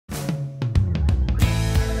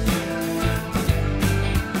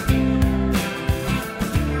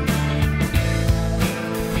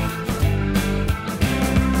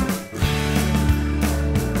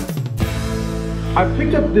I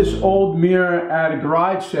picked up this old mirror at a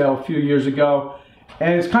garage sale a few years ago,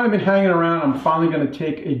 and it's kind of been hanging around. I'm finally going to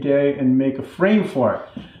take a day and make a frame for it.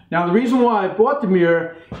 Now the reason why I bought the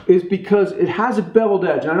mirror is because it has a beveled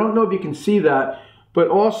edge. I don't know if you can see that, but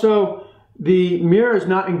also the mirror is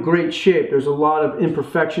not in great shape. There's a lot of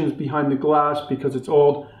imperfections behind the glass because it's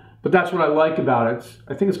old, but that's what I like about it.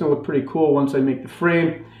 I think it's going to look pretty cool once I make the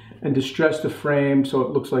frame and distress the frame so it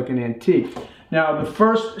looks like an antique. Now the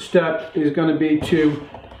first step is going to be to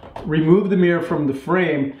remove the mirror from the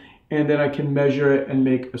frame, and then I can measure it and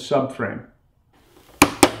make a subframe.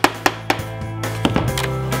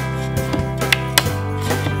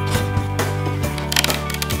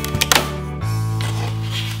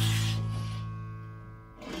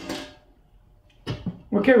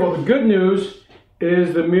 Okay, well the good news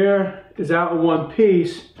is the mirror is out in one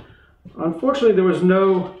piece. Unfortunately, there was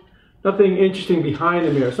nothing interesting behind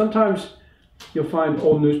the mirror. Sometimes you'll find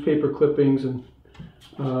old newspaper clippings and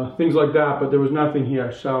things like that, but there was nothing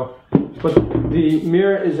here. So, but the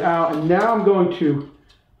mirror is out, and now I'm going to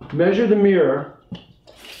measure the mirror,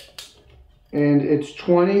 and it's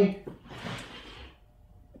 20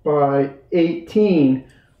 by 18.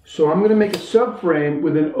 So I'm going to make a subframe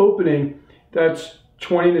with an opening that's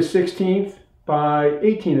 20 to 16th by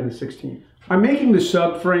 18 to the 16th. I'm making the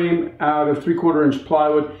subframe out of 3/4 inch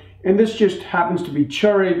plywood, and this just happens to be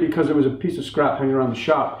cherry because there was a piece of scrap hanging around the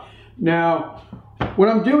shop. Now, what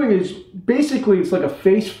I'm doing is basically it's like a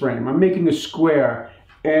face frame. I'm making a square,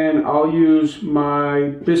 and I'll use my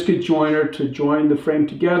biscuit joiner to join the frame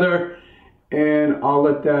together, and I'll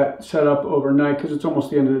let that set up overnight because it's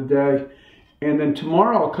almost the end of the day. And then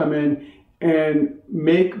tomorrow I'll come in and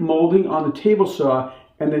make molding on the table saw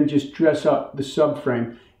and then just dress up the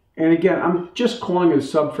subframe. And again, I'm just calling it a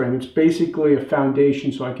subframe. It's basically a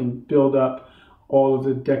foundation so I can build up all of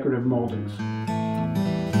the decorative moldings.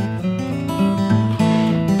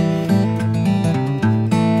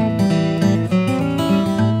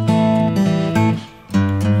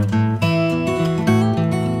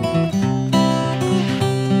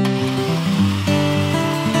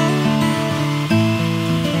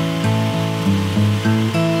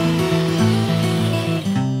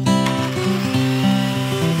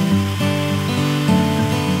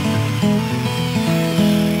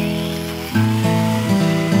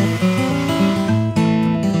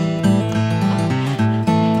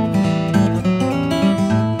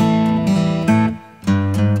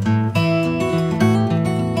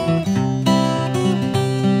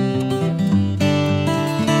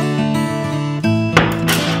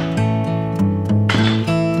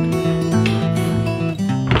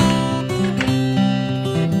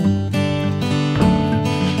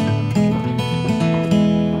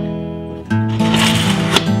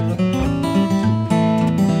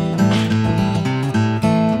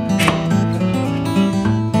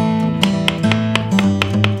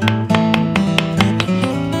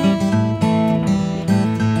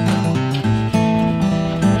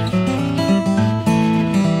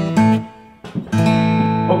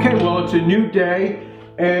 Okay, well, it's a new day,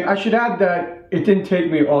 and I should add that it didn't take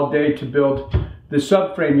me all day to build the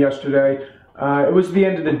subframe yesterday. It was the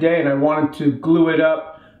end of the day, and I wanted to glue it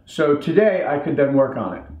up, so today I could then work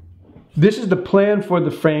on it. This is the plan for the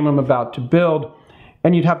frame I'm about to build,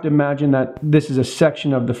 and you'd have to imagine that this is a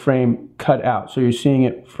section of the frame cut out. So you're seeing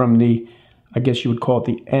it from the, I guess you would call it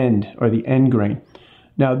the end, or the end grain.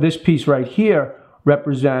 Now this piece right here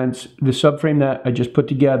represents the subframe that I just put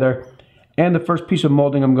together. And the first piece of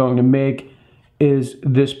molding I'm going to make is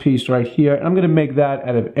this piece right here. And I'm going to make that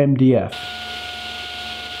out of MDF.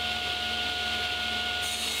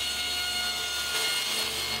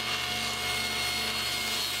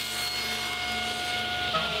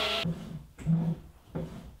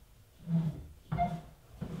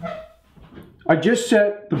 I just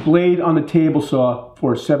set the blade on the table saw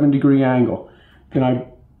for a 7-degree angle. Then I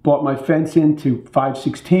brought my fence in to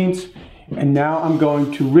 5/16, and now I'm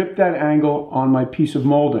going to rip that angle on my piece of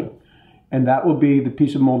molding. And that will be the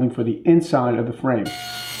piece of molding for the inside of the frame.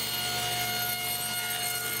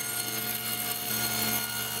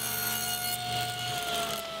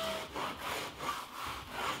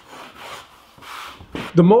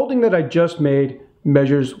 The molding that I just made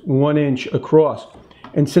measures 1 inch across.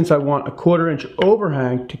 And since I want a 1/4 inch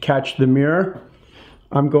overhang to catch the mirror,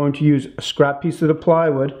 I'm going to use a scrap piece of the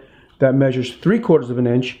plywood that measures 3/4 of an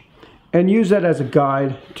inch and use that as a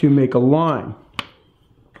guide to make a line.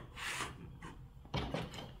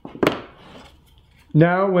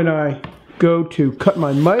 Now when I go to cut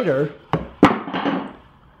my miter,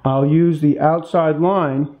 I'll use the outside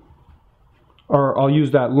line, or I'll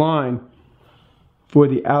use that line for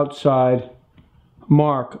the outside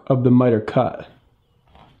mark of the miter cut.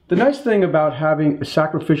 The nice thing about having a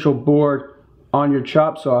sacrificial board on your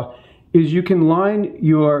chop saw is you can line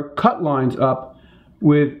your cut lines up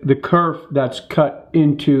with the curve that's cut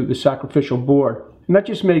into the sacrificial board. And that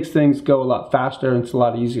just makes things go a lot faster and it's a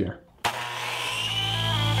lot easier.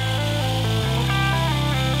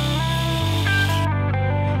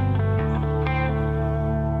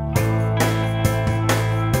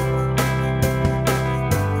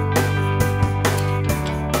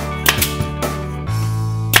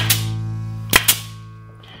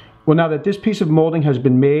 Well, now that this piece of molding has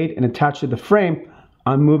been made and attached to the frame,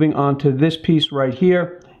 I'm moving on to this piece right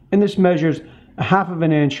here, and this measures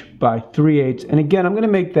 1/2 inch by 3/8, and again I'm going to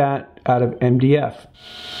make that out of MDF.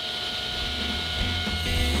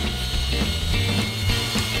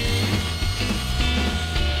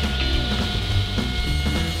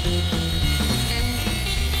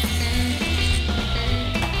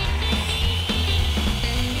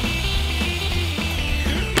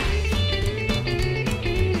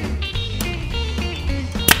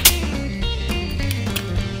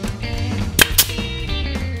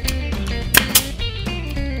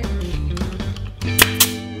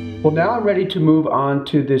 Well, now I'm ready to move on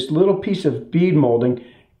to this little piece of bead molding.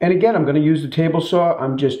 And again, I'm going to use the table saw.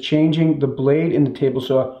 I'm just changing the blade in the table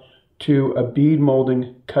saw to a bead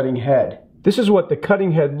molding cutting head. This is what the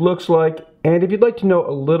cutting head looks like. And if you'd like to know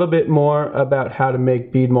a little bit more about how to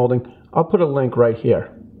make bead molding, I'll put a link right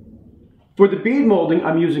here. For the bead molding,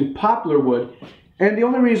 I'm using poplar wood. And the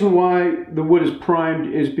only reason why the wood is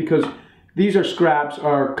primed is because these are scraps,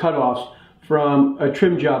 are cut-offs from a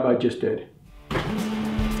trim job I just did.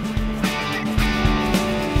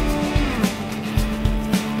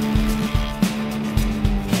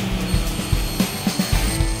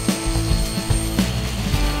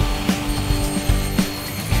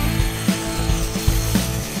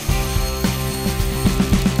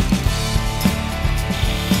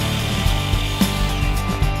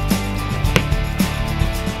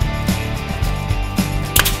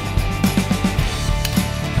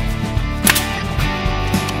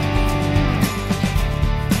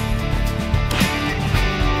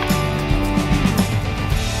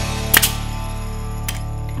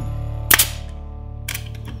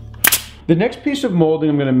 The next piece of molding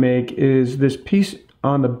I'm going to make is this piece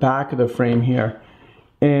on the back of the frame here.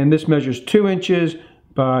 And this measures 2 inches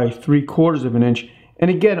by 3/4 inch. And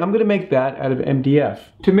again, I'm going to make that out of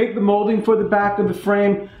MDF. To make the molding for the back of the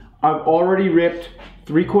frame, I've already ripped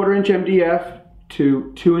 3/4 inch MDF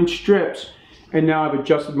to 2-inch strips. And now I've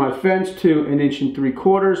adjusted my fence to 1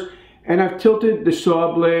 3/4 inches. And I've tilted the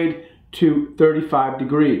saw blade to 35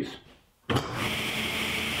 degrees.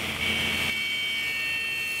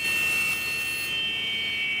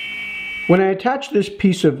 When I attach this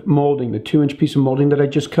piece of molding, the 2-inch piece of molding that I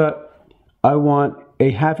just cut, I want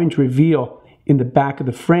a 1/2 inch reveal in the back of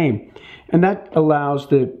the frame. And that allows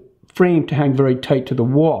the frame to hang very tight to the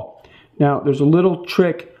wall. Now, there's a little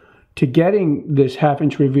trick to getting this 1/2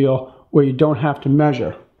 inch reveal where you don't have to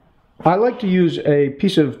measure. I like to use a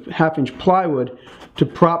piece of 1/2 inch plywood to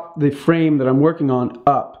prop the frame that I'm working on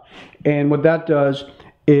up. And what that does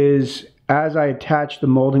is, as I attach the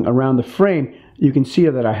molding around the frame, you can see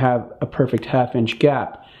that I have a perfect 1/2 inch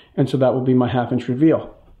gap. And so that will be my 1/2 inch reveal.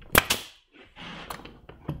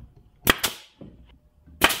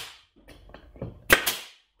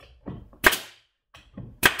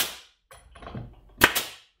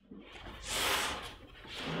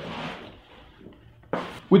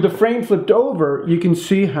 With the frame flipped over, you can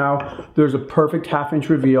see how there's a perfect 1/2 inch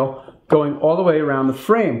reveal going all the way around the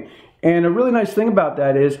frame. And a really nice thing about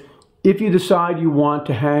that is, if you decide you want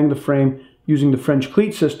to hang the frame using the French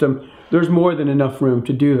cleat system, there's more than enough room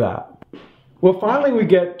to do that. Well, finally we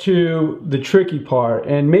get to the tricky part,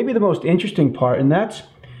 and maybe the most interesting part, and that's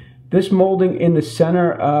this molding in the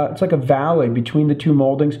center. It's like a valley between the two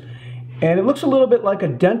moldings, and it looks a little bit like a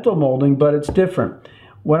dental molding, but it's different.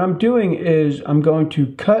 What I'm doing is I'm going to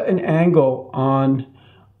cut an angle on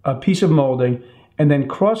a piece of molding and then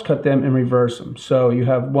cross cut them and reverse them. So you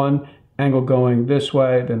have one angle going this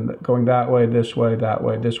way, then going that way, this way,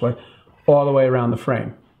 this way, all the way around the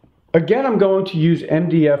frame. Again, I'm going to use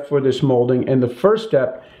MDF for this molding, and the first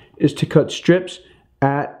step is to cut strips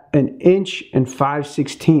at 1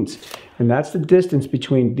 5/16 inches, and that's the distance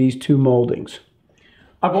between these two moldings.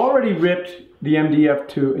 I've already ripped the MDF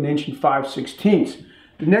to 1 5/16 inches.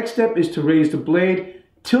 The next step is to raise the blade,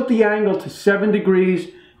 tilt the angle to 7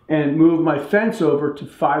 degrees, and move my fence over to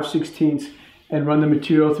 5/16 and run the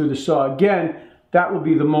material through the saw. Again, that will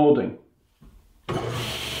be the molding.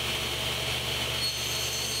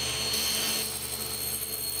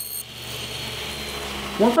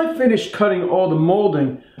 Once I finish cutting all the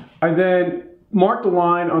molding, I then marked the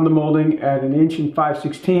line on the molding at 1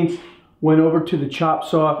 5/16", went over to the chop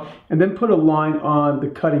saw, and then put a line on the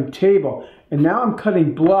cutting table. And now I'm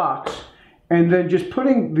cutting blocks, and then just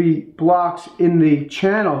putting the blocks in the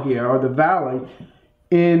channel here, or the valley,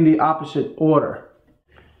 in the opposite order.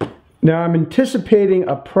 Now I'm anticipating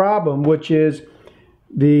a problem, which is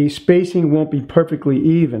the spacing won't be perfectly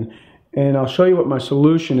even. And I'll show you what my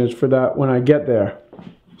solution is for that when I get there.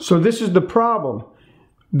 So this is the problem.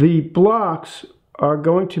 The blocks are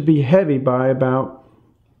going to be heavy by about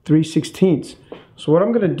 3/16. So what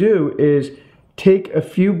I'm going to do is take a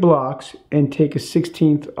few blocks and take a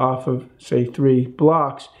 1/16 off of, say, 3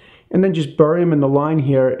 blocks, and then just bury them in the line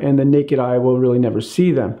here, and the naked eye will really never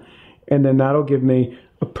see them. And then that'll give me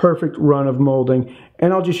a perfect run of molding,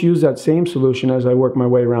 and I'll just use that same solution as I work my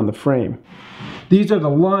way around the frame. These are the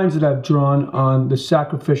lines that I've drawn on the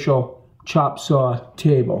sacrificial chop saw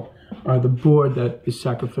table, or the board that is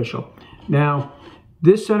sacrificial. Now,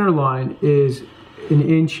 this center line is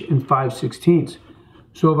 1 5/16.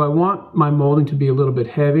 So if I want my molding to be a little bit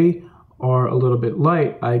heavy or a little bit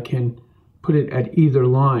light, I can put it at either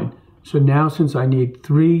line. So now, since I need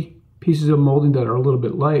 3 pieces of molding that are a little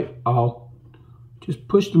bit light, I'll just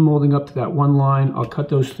push the molding up to that one line. I'll cut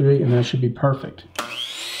those 3, and that should be perfect.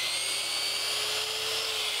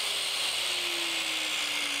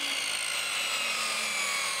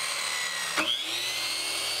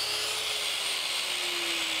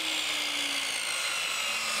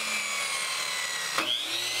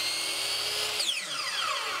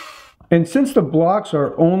 And since the blocks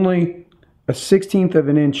are only a 1/16 of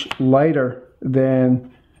an inch lighter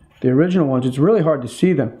than the original ones, it's really hard to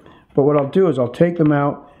see them. But what I'll do is I'll take them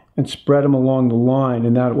out and spread them along the line,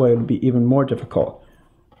 and that way it'll be even more difficult.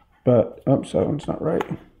 But, oops, that one's not right.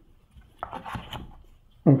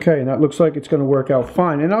 Okay, and that looks like it's going to work out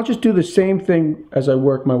fine. And I'll just do the same thing as I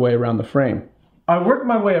work my way around the frame. I worked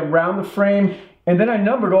my way around the frame, and then I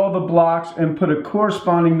numbered all the blocks and put a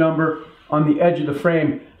corresponding number on the edge of the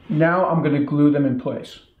frame. Now I'm going to glue them in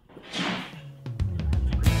place.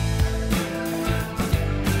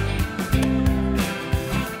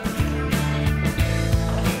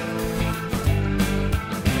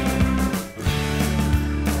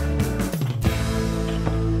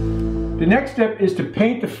 The next step is to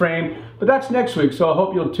paint the frame, but that's next week, so I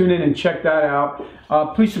hope you'll tune in and check that out.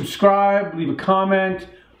 Please subscribe, leave a comment,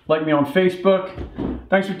 like me on Facebook.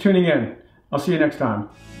 Thanks for tuning in. I'll see you next time.